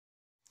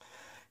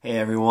Hey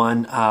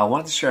everyone, I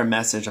wanted to share a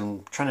message.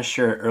 I'm trying to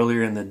share it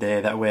earlier in the day.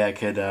 That way I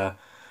could,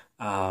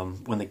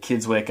 when the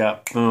kids wake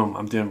up, boom,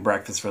 I'm doing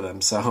breakfast for them.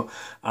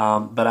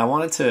 But I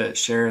wanted to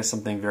share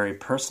something very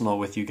personal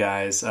with you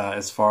guys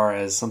as far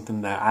as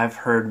something that I've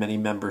heard many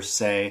members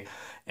say,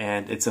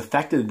 and it's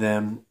affected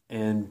them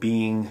in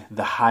being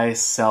the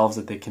highest selves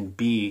that they can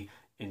be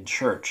in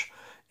church.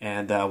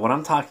 And what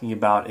I'm talking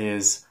about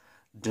is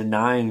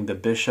denying the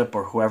bishop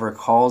or whoever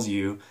calls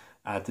you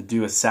to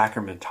do a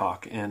sacrament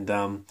talk.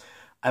 And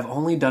I've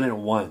only done it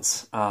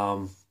once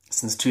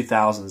since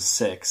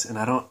 2006, and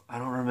I don't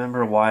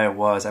remember why it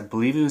was. I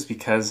believe it was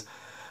because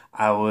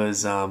I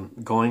was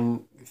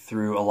going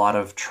through a lot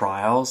of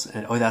trials,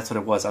 and oh, that's what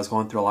it was. I was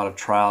going through a lot of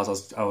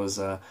trials. I was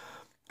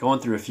going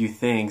through a few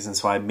things, and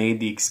so I made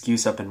the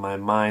excuse up in my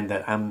mind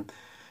that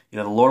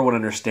the Lord would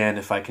understand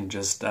if I can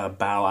just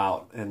bow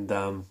out. And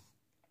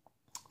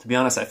to be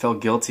honest, I felt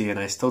guilty, and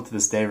I still to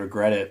this day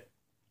regret it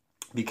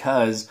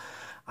because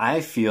I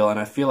feel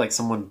like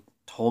someone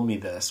told me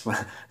this,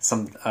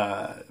 some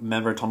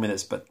member told me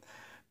this, but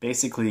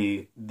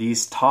basically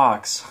these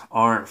talks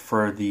aren't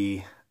for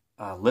the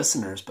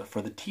listeners, but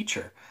for the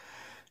teacher.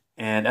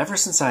 And ever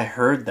since I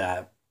heard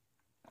that,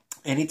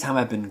 anytime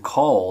I've been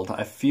called,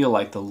 I feel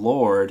like the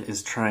Lord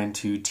is trying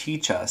to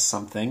teach us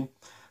something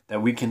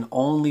that we can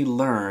only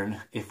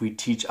learn if we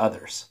teach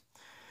others.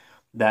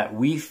 That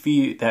we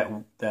feel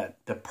that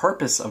the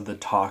purpose of the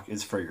talk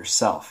is for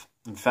yourself.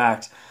 In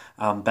fact,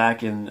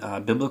 back in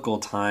biblical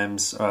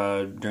times,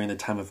 during the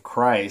time of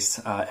Christ,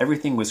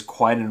 everything was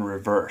quite in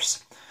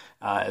reverse.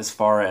 As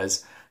far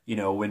as,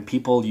 when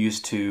people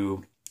used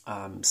to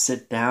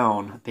sit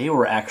down, they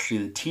were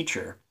actually the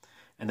teacher,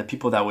 and the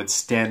people that would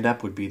stand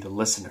up would be the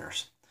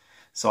listeners.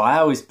 So I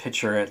always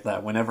picture it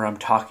that whenever I'm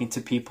talking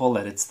to people,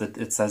 that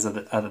it's as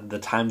of the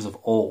times of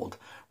old,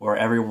 where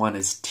everyone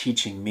is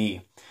teaching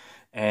me.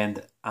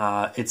 And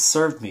it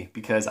served me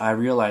because I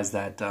realized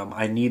that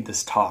I need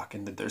this talk,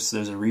 and that there's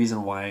a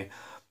reason why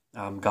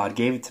God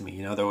gave it to me.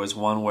 There was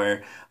one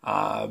where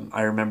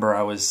I remember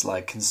I was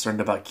like concerned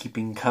about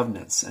keeping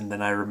covenants, and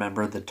then I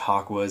remember the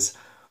talk was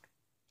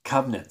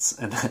covenants,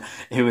 and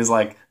it was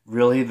like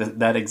really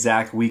that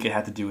exact week it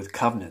had to do with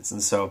covenants.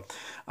 And so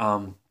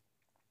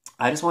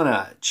I just want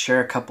to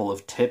share a couple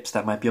of tips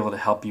that might be able to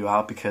help you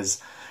out,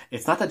 because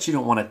it's not that you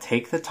don't want to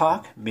take the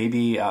talk.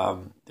 Maybe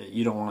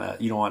you don't want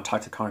to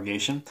talk to the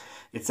congregation.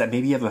 It's that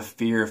maybe you have a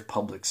fear of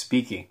public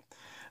speaking.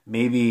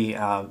 Maybe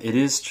it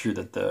is true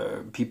that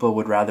the people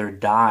would rather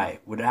die,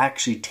 would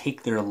actually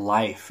take their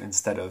life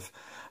instead of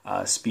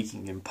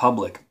speaking in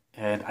public.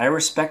 And I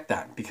respect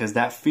that, because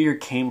that fear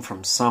came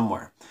from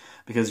somewhere.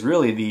 Because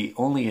really the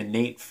only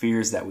innate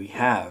fears that we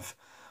have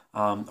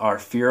are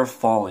fear of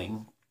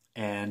falling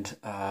and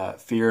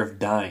fear of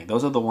dying.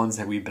 Those are the ones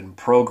that we've been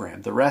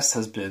programmed. The rest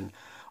has been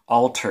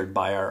altered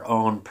by our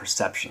own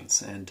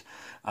perceptions, and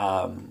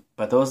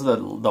but those are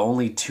the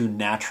only two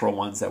natural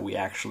ones that we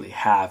actually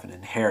have and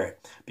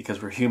inherit,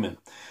 because we're human.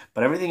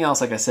 But everything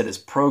else, like I said, is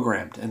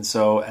programmed. And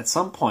so at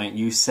some point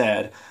you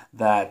said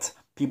that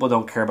people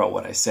don't care about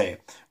what I say,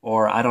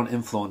 or I don't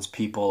influence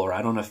people, or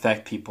I don't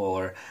affect people,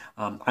 or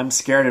I'm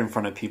scared in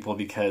front of people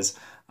because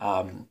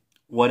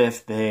what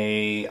if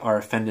they are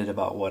offended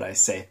about what I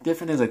say?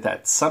 Different things like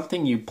that.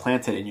 Something you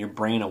planted in your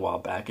brain a while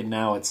back, and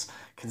now it's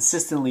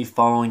consistently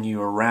following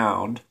you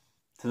around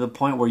to the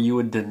point where you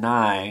would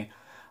deny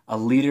a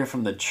leader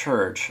from the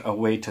church a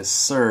way to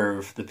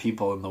serve the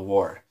people in the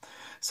ward.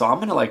 So I'm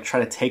going to try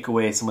to take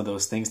away some of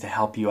those things to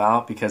help you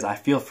out, because I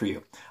feel for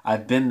you.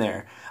 I've been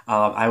there.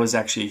 I was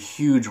actually a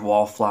huge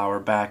wallflower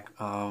back.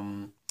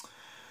 I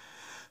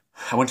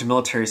went to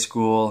military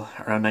school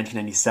around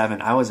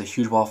 1997. I was a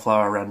huge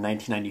wallflower around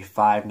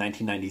 1995,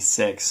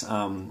 1996,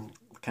 kind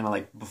of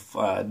like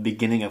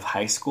beginning of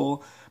high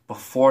school.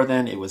 Before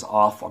then, it was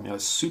awful. I mean, I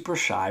was super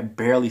shy,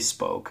 barely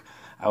spoke.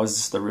 I was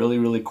just a really,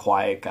 really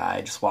quiet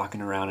guy, just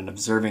walking around and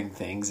observing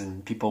things,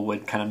 and people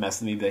would kind of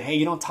mess with me, but hey,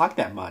 you don't talk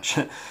that much.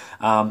 So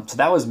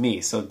that was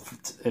me. So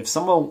if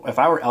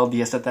I were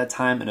LDS at that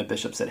time and a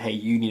bishop said, hey,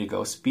 you need to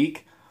go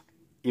speak,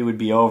 it would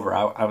be over.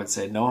 I would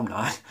say, no, I'm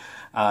not.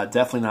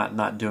 Definitely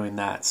not doing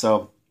that.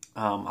 So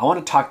I want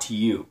to talk to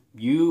you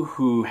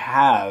who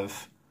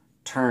have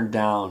turned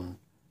down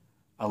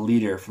a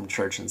leader from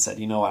church and said,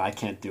 you know what, I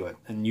can't do it.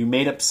 And you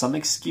made up some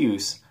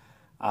excuse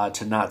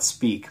to not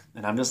speak.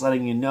 And I'm just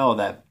letting you know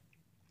that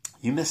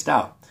you missed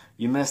out.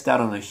 You missed out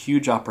on a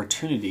huge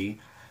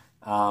opportunity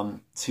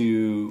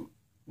to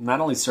not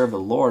only serve the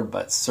Lord,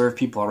 but serve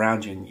people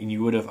around you. And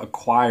you would have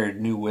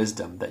acquired new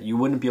wisdom that you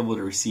wouldn't be able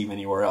to receive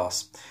anywhere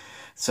else.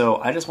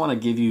 So I just want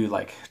to give you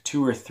like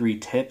 2 or 3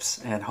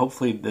 tips, and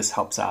hopefully this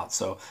helps out.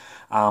 So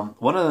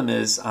one of them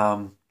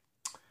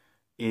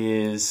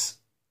is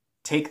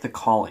take the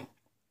calling.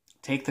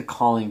 Take the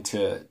calling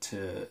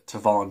to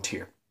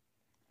volunteer.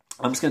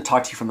 I'm just going to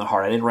talk to you from the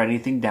heart. I didn't write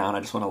anything down.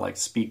 I just want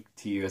to speak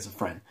to you as a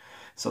friend.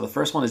 So the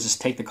first one is just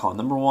take the call.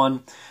 Number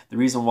one, the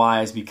reason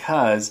why is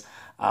because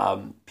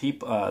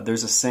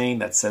there's a saying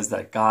that says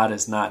that God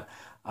is not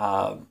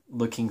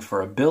looking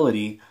for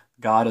ability.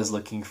 God is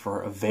looking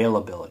for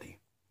availability.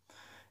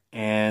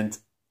 And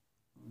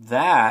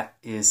that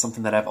is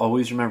something that I've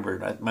always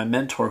remembered. My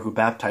mentor who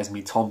baptized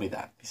me told me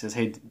that. He says,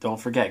 hey, don't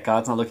forget,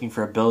 God's not looking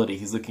for ability.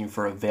 He's looking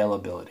for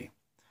availability.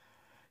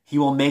 He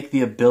will make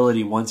the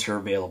ability once you're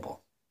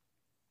available.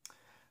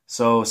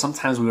 So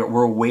sometimes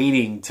we're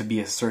waiting to be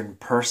a certain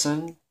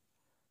person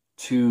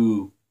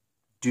to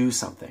do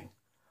something.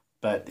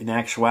 But in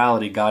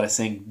actuality, God is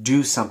saying,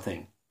 do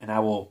something, and I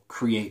will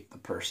create the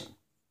person.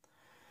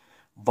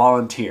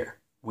 Volunteer.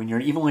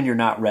 Even when you're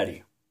not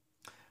ready.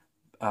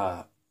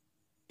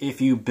 If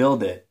you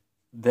build it,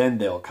 then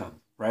they'll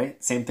come,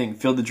 right? Same thing,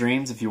 Field of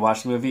Dreams, if you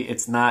watch the movie,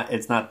 it's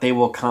not they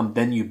will come,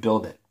 then you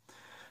build it.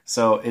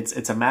 So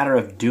it's a matter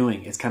of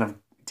doing. It's kind of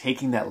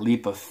taking that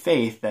leap of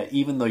faith that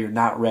even though you're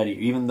not ready,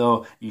 even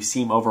though you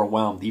seem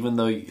overwhelmed, even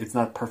though it's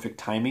not perfect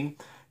timing,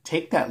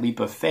 take that leap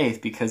of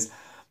faith because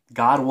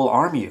God will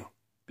arm you.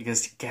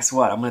 Because guess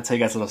what? I'm going to tell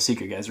you guys a little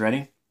secret, guys.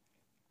 Ready?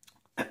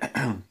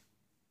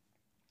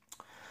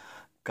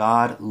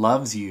 God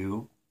loves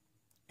you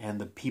and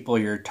the people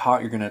you're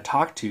going to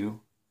talk to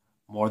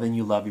more than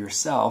you love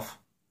yourself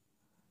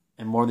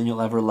and more than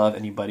you'll ever love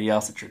anybody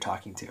else that you're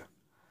talking to.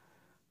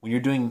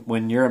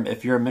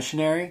 If you're a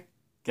missionary,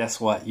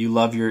 guess what? You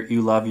love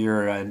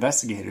your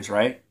investigators,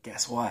 right?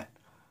 Guess what?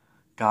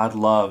 God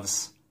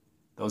loves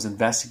those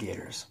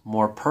investigators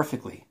more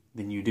perfectly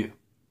than you do.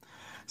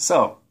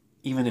 So,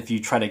 even if you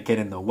try to get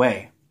in the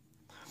way,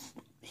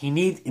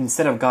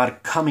 instead of God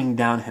coming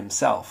down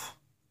himself,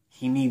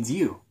 he needs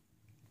you.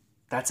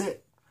 That's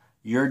it.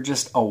 You're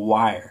just a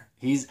wire.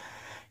 He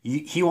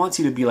wants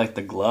you to be like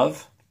the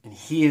glove, and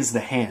he is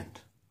the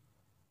hand.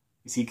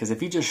 You see, because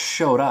if he just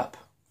showed up,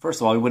 first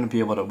of all, we wouldn't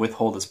be able to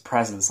withhold his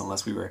presence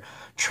unless we were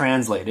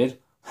translated.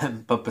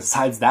 But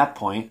besides that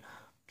point,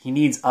 he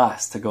needs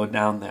us to go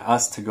down there,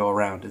 us to go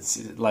around. It's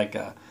like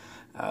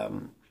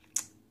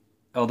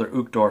Elder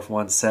Uchtdorf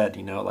once said,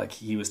 like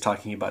he was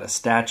talking about a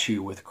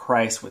statue with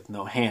Christ with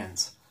no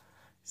hands.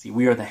 See,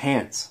 we are the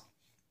hands.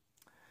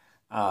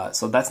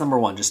 So that's number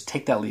one. Just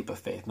take that leap of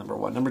faith, number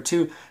one. Number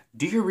two,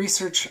 do your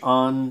research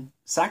on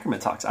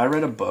sacrament talks. I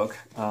read a book.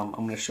 I'm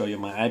going to show you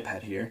my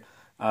iPad here.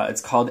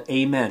 It's called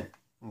Amen.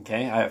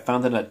 Okay, I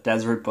found it at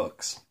Desert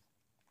Books.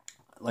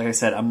 Like I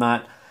said, I'm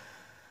not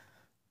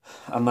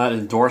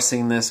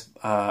endorsing this.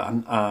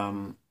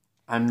 I'm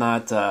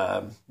not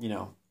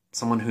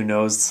someone who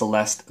knows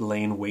Celeste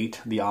Elaine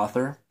Waite, the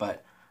author,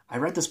 but I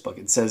read this book.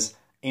 It says,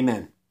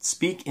 Amen.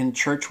 Speak in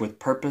church with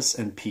purpose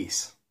and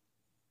peace.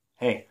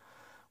 Hey,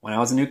 when I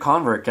was a new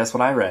convert, guess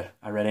what I read?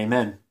 I read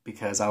Amen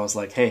because I was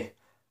like, hey,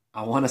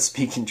 I want to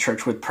speak in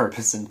church with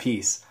purpose and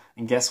peace.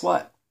 And guess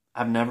what?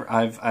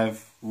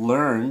 I've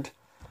learned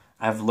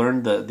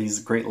these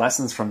great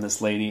lessons from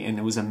this lady, and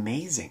it was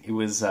amazing. It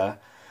was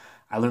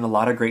I learned a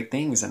lot of great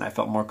things, and I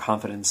felt more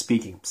confident in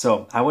speaking.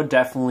 So I would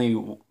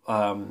definitely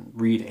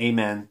read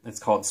Amen. It's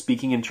called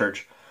Speaking in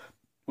Church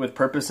with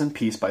Purpose and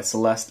Peace by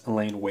Celeste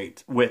Elaine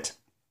Witt.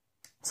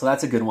 So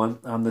that's a good one.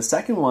 The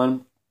second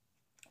one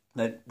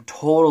that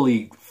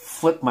totally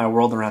flipped my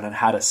world around on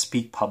how to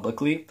speak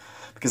publicly,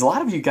 because a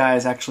lot of you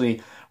guys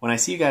actually, when I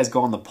see you guys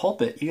go on the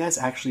pulpit, you guys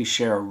actually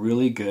share a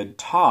really good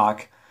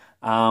talk,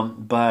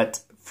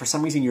 but for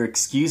some reason you're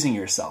excusing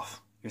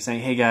yourself. You're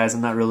saying, hey guys,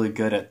 I'm not really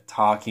good at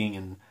talking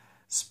and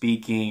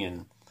speaking,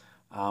 and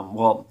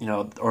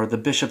or the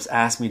bishops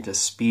asked me to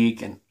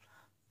speak, and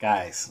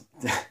guys,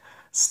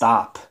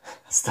 stop.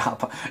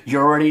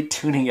 You're already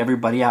tuning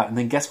everybody out, and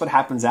then guess what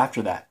happens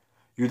after that?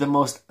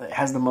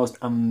 Has the most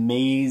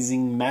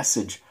amazing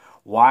message.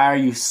 Why are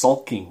you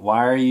sulking?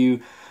 Why are you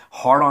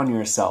hard on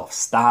yourself?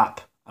 Stop.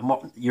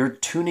 You're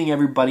tuning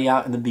everybody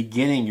out in the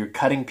beginning. You're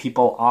cutting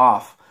people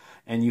off,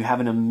 and you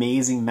have an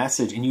amazing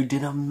message, and you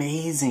did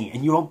amazing.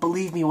 And you don't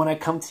believe me when I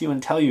come to you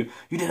and tell you,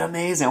 you did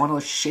amazing. I want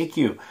to shake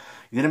you.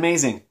 You did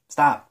amazing.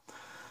 Stop.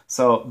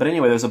 But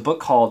anyway, there's a book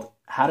called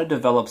How to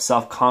Develop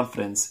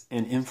Self-Confidence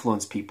and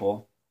Influence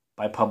People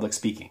by Public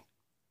Speaking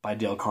by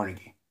Dale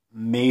Carnegie.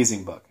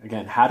 Amazing book.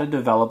 Again, How to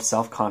Develop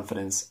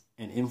Self-Confidence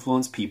and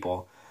Influence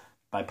People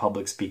by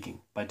Public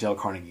Speaking by Dale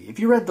Carnegie. If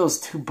you read those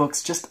two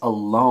books just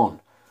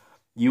alone,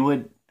 you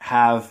would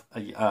have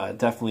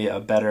definitely a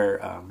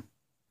better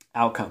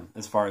outcome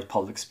as far as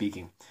public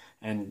speaking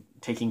and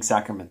taking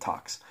sacrament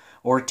talks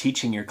or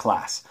teaching your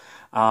class.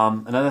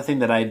 Another thing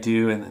that I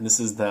do, and this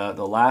is the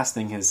last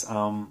thing, is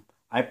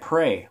I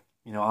pray.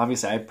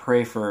 Obviously I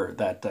pray for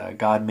that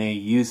God may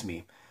use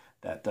me,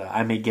 that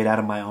I may get out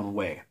of my own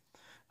way.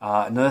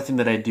 Another thing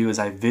that I do is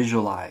I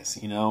visualize.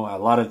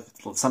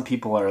 Some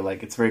people are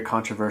like, it's very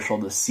controversial,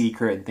 The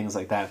Secret and things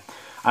like that.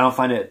 I don't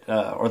find it,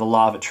 or the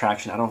law of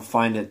attraction. I don't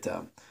find it,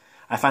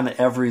 I find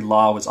that every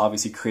law was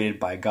obviously created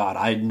by God.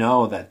 I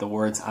know that the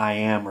words I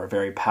am are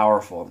very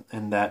powerful,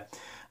 and that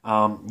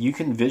you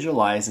can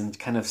visualize and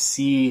kind of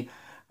see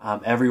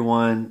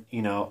everyone,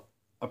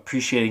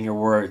 appreciating your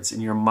words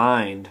in your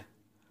mind.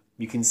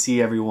 You can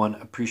see everyone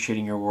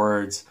appreciating your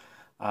words,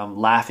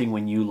 laughing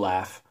when you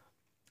laugh,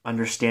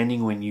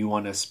 understanding when you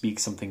want to speak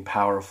something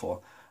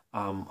powerful,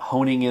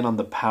 honing in on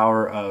the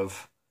power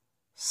of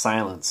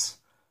silence,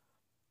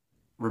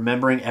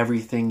 remembering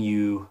everything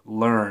you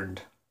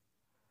learned,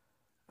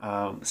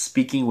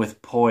 speaking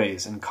with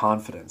poise and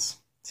confidence.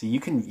 So you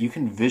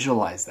can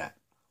visualize that,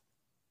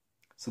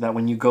 so that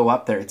when you go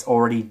up there, it's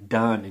already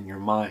done in your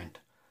mind.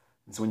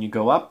 And so when you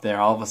go up there,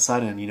 all of a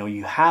sudden,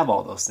 you have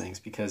all those things,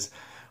 because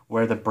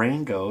where the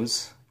brain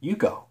goes, you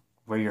go.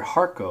 Where your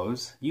heart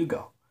goes, you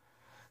go.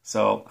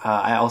 So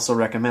I also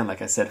recommend,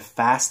 like I said,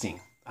 fasting.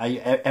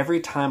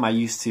 Every time I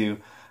used to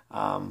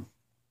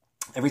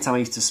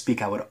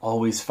speak, I would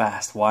always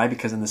fast. Why?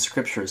 Because in the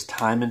scriptures,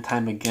 time and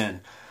time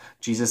again,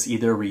 Jesus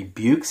either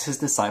rebukes his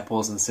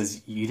disciples and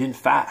says, you didn't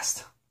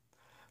fast.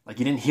 Like,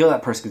 you didn't heal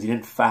that person because you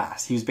didn't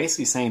fast. He was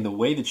basically saying the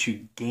way that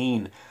you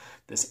gain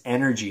this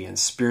energy and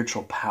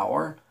spiritual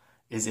power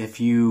is if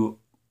you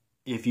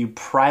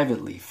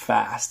privately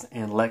fast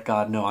and let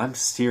God know, I'm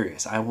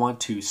serious. I want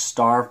to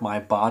starve my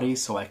body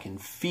so I can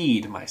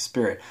feed my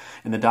spirit.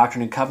 In the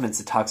Doctrine and Covenants,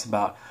 it talks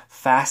about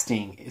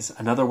fasting. Is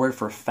another word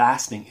for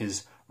fasting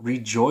is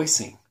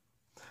rejoicing.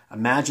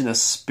 Imagine a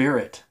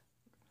spirit.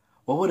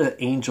 What would an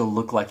angel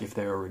look like if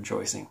they were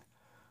rejoicing?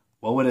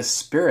 What would a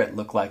spirit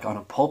look like on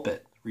a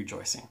pulpit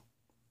rejoicing?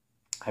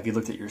 Have you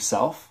looked at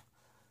yourself?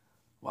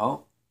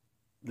 Well,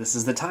 this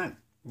is the time.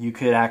 You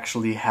could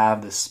actually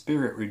have the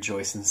Spirit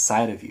rejoice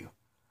inside of you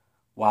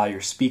while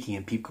you're speaking,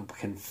 and people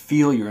can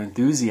feel your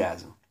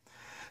enthusiasm.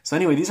 So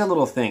anyway, these are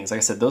little things. Like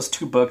I said, those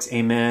 2 books,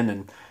 Amen,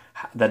 and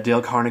that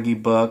Dale Carnegie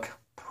book,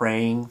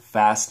 Praying,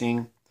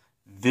 Fasting,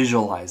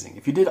 Visualizing.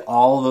 If you did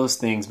all those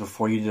things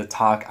before you did a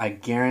talk, I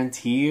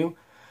guarantee you,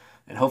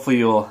 and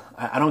hopefully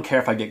I don't care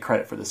if I get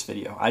credit for this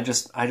video. I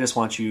just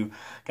want you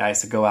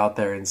guys to go out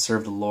there and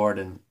serve the Lord.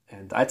 And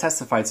I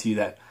testify to you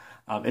that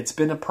it's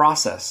been a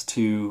process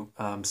to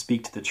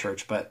speak to the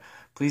church, but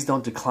please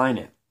don't decline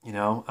it.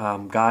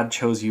 God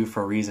chose you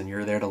for a reason.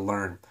 You're there to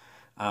learn.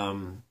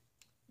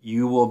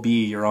 You will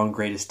be your own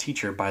greatest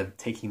teacher by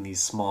taking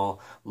these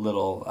small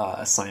little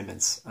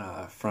assignments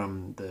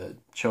from the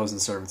chosen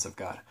servants of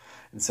God.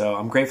 And so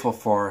I'm grateful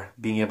for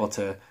being able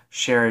to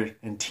share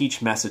and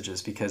teach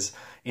messages, because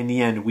in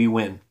the end, we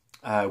win.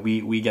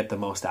 We get the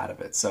most out of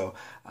it. So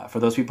for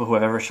those people who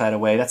have ever shied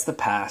away, that's the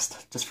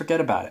past. Just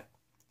forget about it.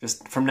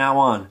 Just from now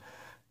on,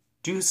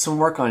 do some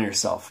work on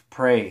yourself.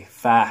 Pray,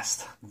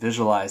 fast,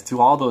 visualize, do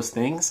all those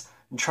things,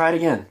 and try it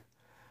again.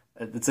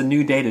 It's a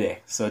new day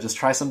today. So just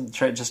try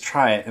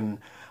it. And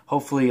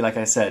hopefully, like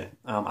I said,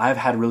 I've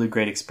had really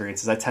great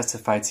experiences. I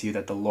testify to you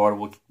that the Lord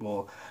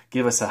will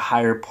give us a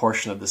higher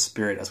portion of the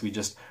Spirit as we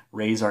just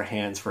raise our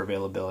hands for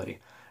availability.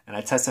 And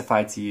I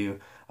testify to you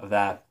of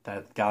that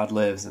God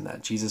lives and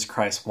that Jesus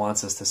Christ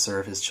wants us to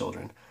serve his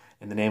children.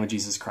 In the name of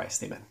Jesus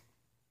Christ, amen.